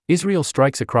Israel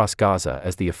strikes across Gaza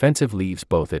as the offensive leaves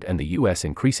both it and the U.S.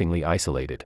 increasingly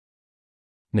isolated.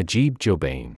 Najib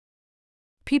Jobain.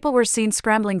 People were seen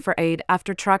scrambling for aid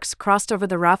after trucks crossed over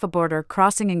the Rafah border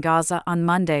crossing in Gaza on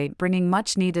Monday, bringing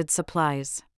much-needed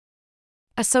supplies.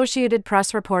 Associated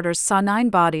Press reporters saw 9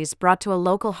 bodies brought to a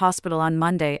local hospital on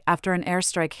Monday after an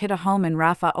airstrike hit a home in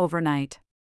Rafah overnight.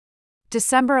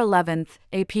 December 11,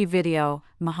 AP video,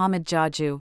 Mohammed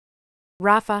Jaju.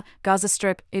 Rafah, Gaza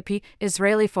Strip, AP,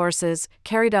 Israeli forces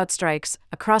carried out strikes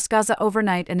across Gaza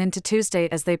overnight and into Tuesday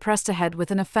as they pressed ahead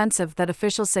with an offensive that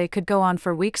officials say could go on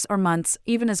for weeks or months,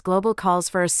 even as global calls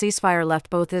for a ceasefire left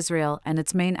both Israel and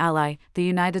its main ally, the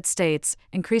United States,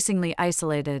 increasingly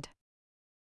isolated.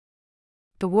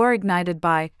 The war ignited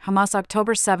by Hamas'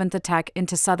 October 7 attack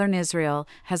into southern Israel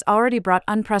has already brought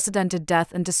unprecedented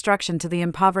death and destruction to the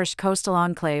impoverished coastal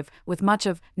enclave, with much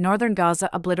of northern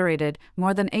Gaza obliterated,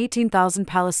 more than 18,000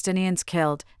 Palestinians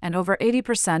killed, and over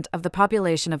 80% of the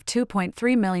population of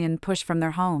 2.3 million pushed from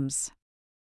their homes.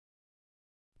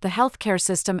 The healthcare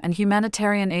system and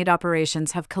humanitarian aid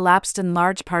operations have collapsed in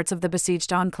large parts of the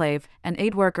besieged enclave, and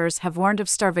aid workers have warned of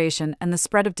starvation and the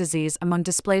spread of disease among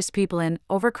displaced people in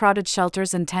overcrowded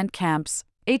shelters and tent camps.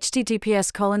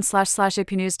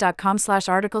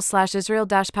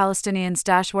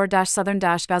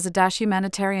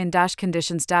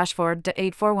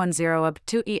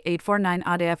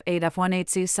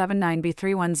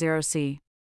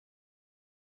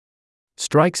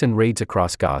 Strikes and raids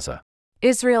across Gaza.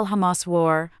 Israel-Hamas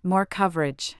war, more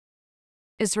coverage.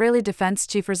 Israeli defense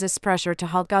chief resists pressure to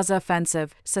halt Gaza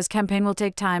offensive, says campaign will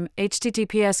take time.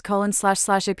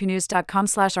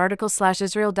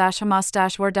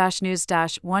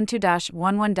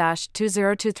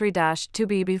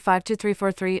 https://apnews.com/article/israel-hamas-war-news-12-2b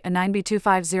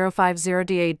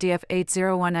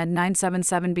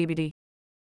b52343-9b25043-977BBD.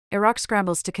 Iraq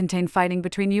scrambles to contain fighting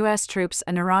between U.S. troops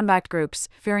and Iran-backed groups,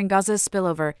 fearing Gaza's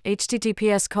spillover.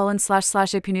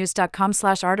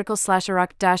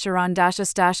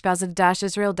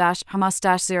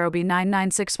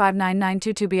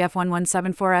 https://apnews.com/article/iraq-iran-is-gaza-is-0b99659922b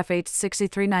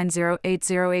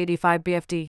f1174863908085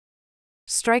 BFD.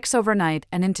 Strikes overnight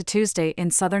and into Tuesday in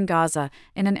southern Gaza,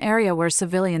 in an area where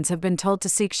civilians have been told to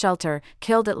seek shelter,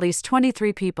 killed at least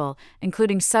 23 people,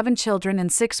 including 7 children and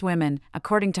 6 women,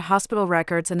 according to hospital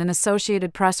records and an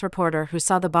Associated Press reporter who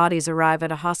saw the bodies arrive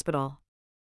at a hospital.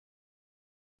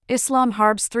 Islam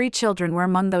Harb's 3 children were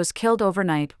among those killed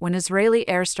overnight when Israeli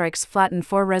airstrikes flattened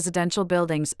 4 residential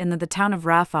buildings in the town of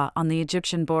Rafah on the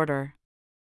Egyptian border.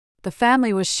 The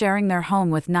family was sharing their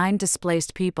home with 9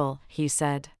 displaced people, he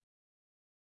said.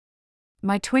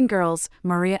 My twin girls,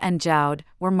 Maria and Joud,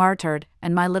 were martyred,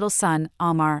 and my little son,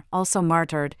 Amar, also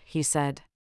martyred, he said.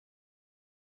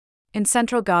 In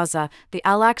central Gaza, the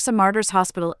Al-Aqsa Martyrs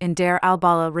Hospital in Deir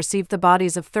al-Balah received the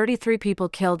bodies of 33 people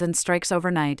killed in strikes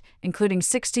overnight, including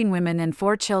 16 women and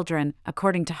 4 children,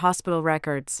 according to hospital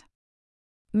records.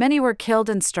 Many were killed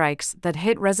in strikes that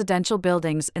hit residential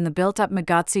buildings in the built-up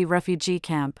Maghazi refugee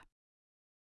camp.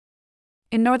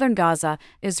 In northern Gaza,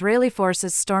 Israeli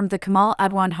forces stormed the Kamal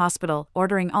Adwan hospital,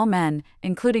 ordering all men,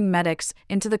 including medics,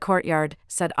 into the courtyard,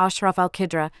 said Ashraf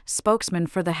al-Qidra, spokesman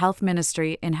for the health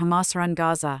ministry in Hamas-run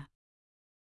Gaza.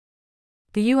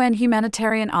 The UN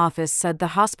Humanitarian Office said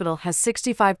the hospital has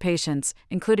 65 patients,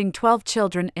 including 12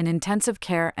 children in intensive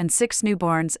care and 6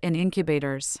 newborns in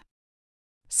incubators.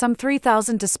 Some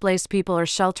 3,000 displaced people are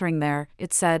sheltering there,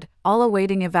 it said, all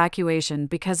awaiting evacuation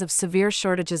because of severe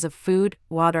shortages of food,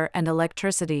 water, and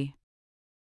electricity.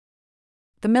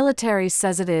 The military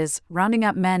says it is rounding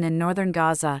up men in northern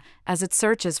Gaza as it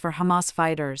searches for Hamas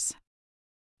fighters.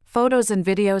 Photos and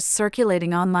videos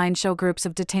circulating online show groups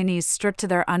of detainees stripped to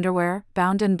their underwear,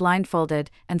 bound and blindfolded,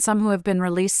 and some who have been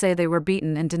released say they were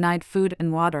beaten and denied food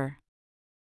and water.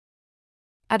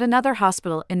 At another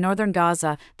hospital in northern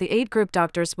Gaza, the aid group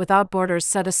Doctors Without Borders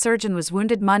said a surgeon was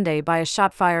wounded Monday by a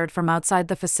shot fired from outside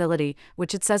the facility,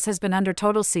 which it says has been under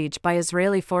total siege by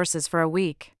Israeli forces for a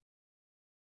week.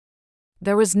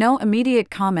 There was no immediate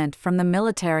comment from the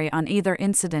military on either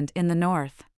incident in the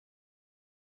north.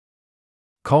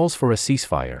 Calls for a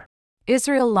ceasefire.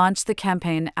 Israel launched the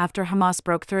campaign after Hamas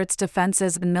broke through its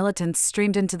defenses and militants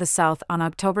streamed into the south on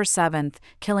October 7,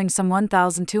 killing some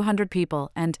 1,200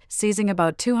 people and seizing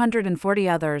about 240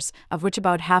 others, of which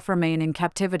about half remain in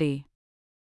captivity.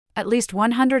 At least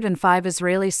 105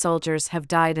 Israeli soldiers have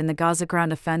died in the Gaza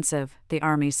ground offensive, the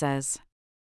army says.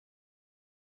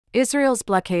 Israel's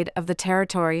blockade of the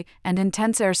territory and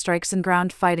intense airstrikes and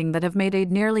ground fighting that have made aid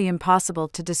nearly impossible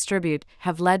to distribute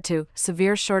have led to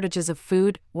severe shortages of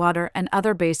food, water, and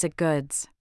other basic goods.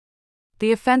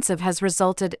 The offensive has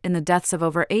resulted in the deaths of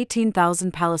over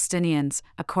 18,000 Palestinians,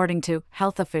 according to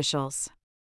health officials.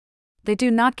 They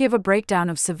do not give a breakdown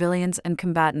of civilians and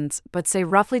combatants, but say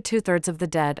roughly two-thirds of the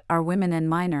dead are women and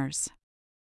minors.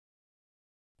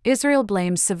 Israel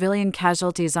blames civilian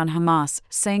casualties on Hamas,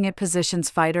 saying it positions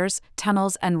fighters,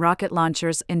 tunnels, and rocket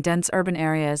launchers in dense urban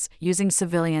areas, using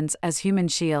civilians as human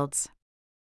shields.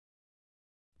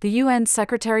 The UN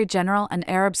Secretary-General and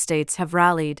Arab states have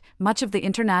rallied much of the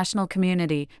international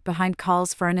community behind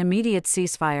calls for an immediate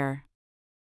ceasefire.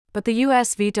 But the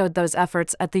U.S. vetoed those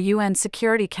efforts at the UN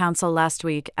Security Council last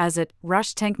week as it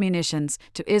rushed tank munitions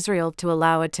to Israel to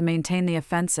allow it to maintain the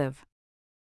offensive.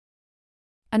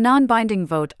 A non-binding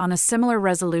vote on a similar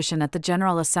resolution at the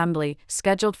General Assembly,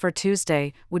 scheduled for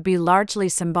Tuesday, would be largely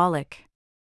symbolic.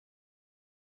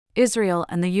 Israel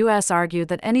and the U.S. argue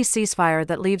that any ceasefire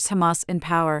that leaves Hamas in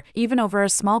power, even over a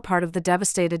small part of the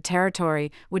devastated territory,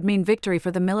 would mean victory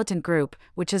for the militant group,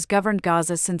 which has governed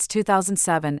Gaza since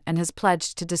 2007 and has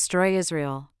pledged to destroy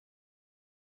Israel.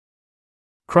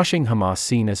 Crushing Hamas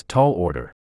seen as tall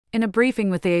order. In a briefing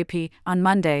with the AP on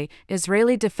Monday,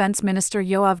 Israeli Defense Minister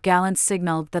Yoav Gallant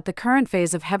signaled that the current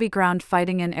phase of heavy ground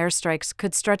fighting and airstrikes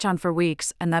could stretch on for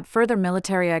weeks and that further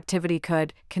military activity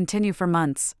could continue for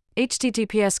months.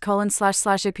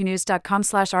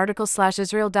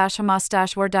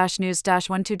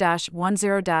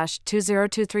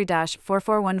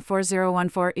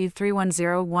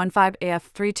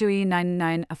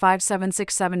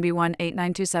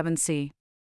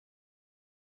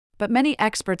 But many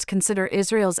experts consider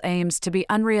Israel's aims to be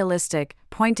unrealistic,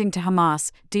 pointing to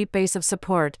Hamas' deep base of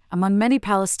support among many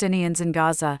Palestinians in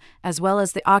Gaza, as well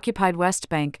as the occupied West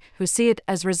Bank, who see it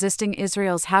as resisting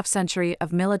Israel's half-century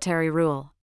of military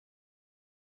rule.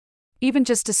 Even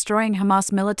just destroying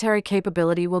Hamas' military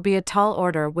capability will be a tall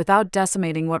order without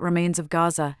decimating what remains of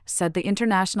Gaza, said the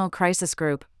International Crisis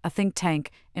Group, a think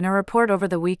tank, in a report over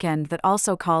the weekend that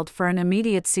also called for an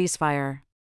immediate ceasefire.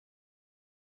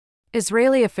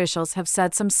 Israeli officials have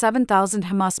said some 7,000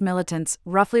 Hamas militants,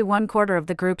 roughly one-quarter of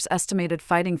the group's estimated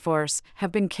fighting force,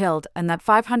 have been killed and that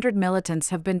 500 militants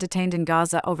have been detained in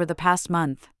Gaza over the past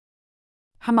month.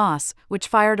 Hamas, which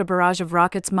fired a barrage of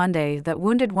rockets Monday that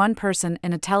wounded one person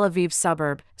in a Tel Aviv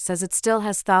suburb, says it still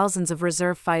has thousands of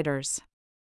reserve fighters.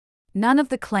 None of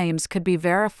the claims could be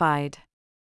verified.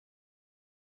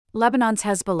 Lebanon's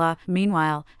Hezbollah,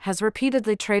 meanwhile, has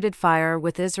repeatedly traded fire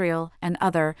with Israel, and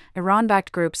other,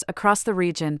 Iran-backed groups across the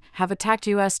region have attacked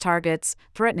U.S. targets,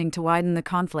 threatening to widen the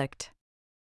conflict.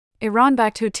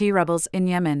 Iran-backed Houthi rebels in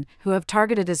Yemen, who have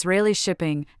targeted Israeli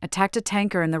shipping, attacked a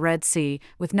tanker in the Red Sea,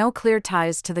 with no clear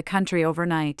ties to the country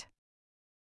overnight.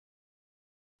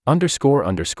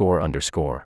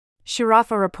 _____.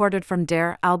 Shirafa reported from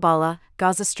Deir al-Balah,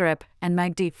 Gaza Strip, and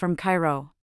Magdi from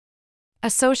Cairo.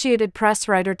 Associated Press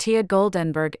writer Tia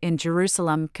Goldenberg in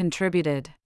Jerusalem contributed.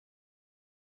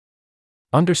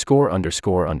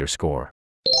 ______.